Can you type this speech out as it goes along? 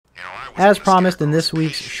As promised in this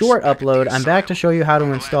week's short upload, I'm back to show you how to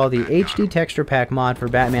install the HD Texture Pack mod for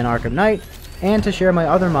Batman Arkham Knight, and to share my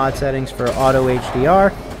other mod settings for Auto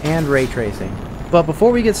HDR and Ray Tracing. But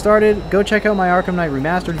before we get started, go check out my Arkham Knight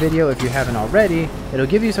Remastered video if you haven't already. It'll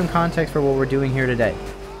give you some context for what we're doing here today.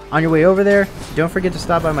 On your way over there, don't forget to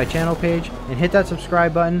stop by my channel page and hit that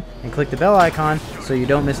subscribe button and click the bell icon so you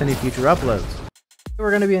don't miss any future uploads. We're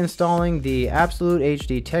going to be installing the Absolute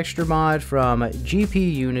HD Texture mod from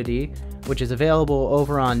GPUinity, which is available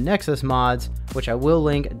over on Nexus Mods, which I will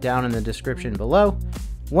link down in the description below.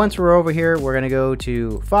 Once we're over here, we're going to go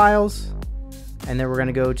to Files, and then we're going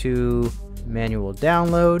to go to Manual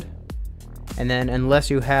Download, and then unless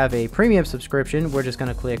you have a premium subscription, we're just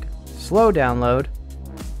going to click Slow Download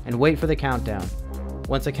and wait for the countdown.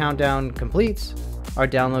 Once the countdown completes, our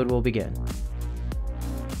download will begin.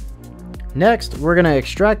 Next, we're going to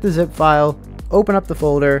extract the zip file, open up the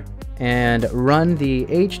folder, and run the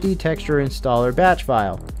HD Texture Installer batch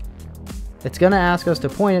file. It's going to ask us to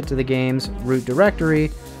point it to the game's root directory,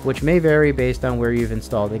 which may vary based on where you've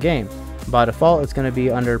installed the game. By default, it's going to be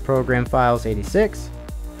under Program Files 86,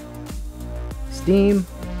 Steam,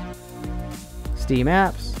 Steam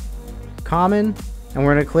Apps, Common, and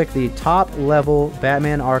we're going to click the top level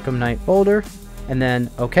Batman Arkham Knight folder, and then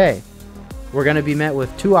OK. We're going to be met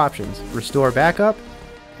with two options: Restore Backup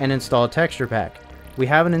and Install Texture Pack. We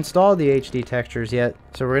haven't installed the HD textures yet,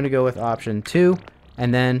 so we're going to go with option 2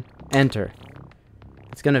 and then Enter.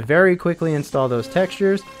 It's going to very quickly install those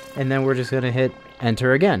textures, and then we're just going to hit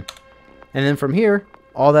Enter again. And then from here,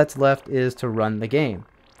 all that's left is to run the game.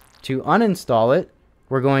 To uninstall it,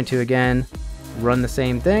 we're going to again run the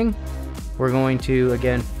same thing. We're going to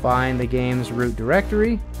again find the game's root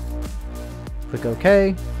directory, click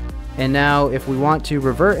OK. And now if we want to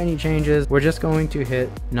revert any changes, we're just going to hit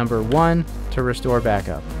number 1 to restore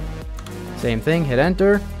backup. Same thing, hit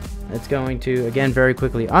enter. It's going to again very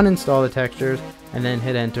quickly uninstall the textures and then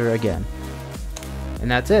hit enter again. And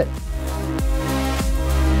that's it.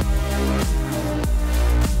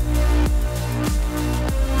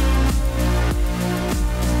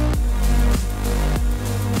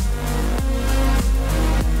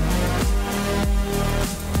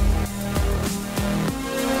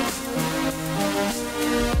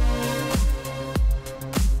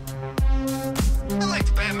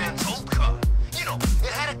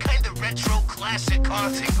 Classic car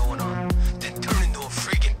thing going on. Didn't turn into a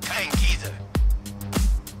freaking tank either.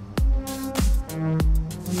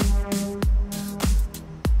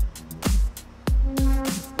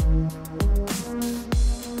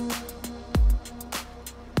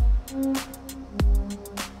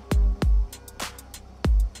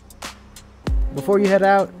 Before you head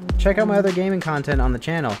out, check out my other gaming content on the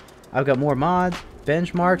channel. I've got more mods,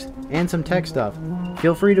 benchmarks, and some tech stuff.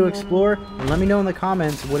 Feel free to explore and let me know in the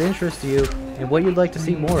comments what interests you and what you'd like to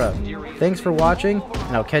see more of. Thanks for watching,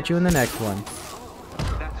 and I'll catch you in the next one.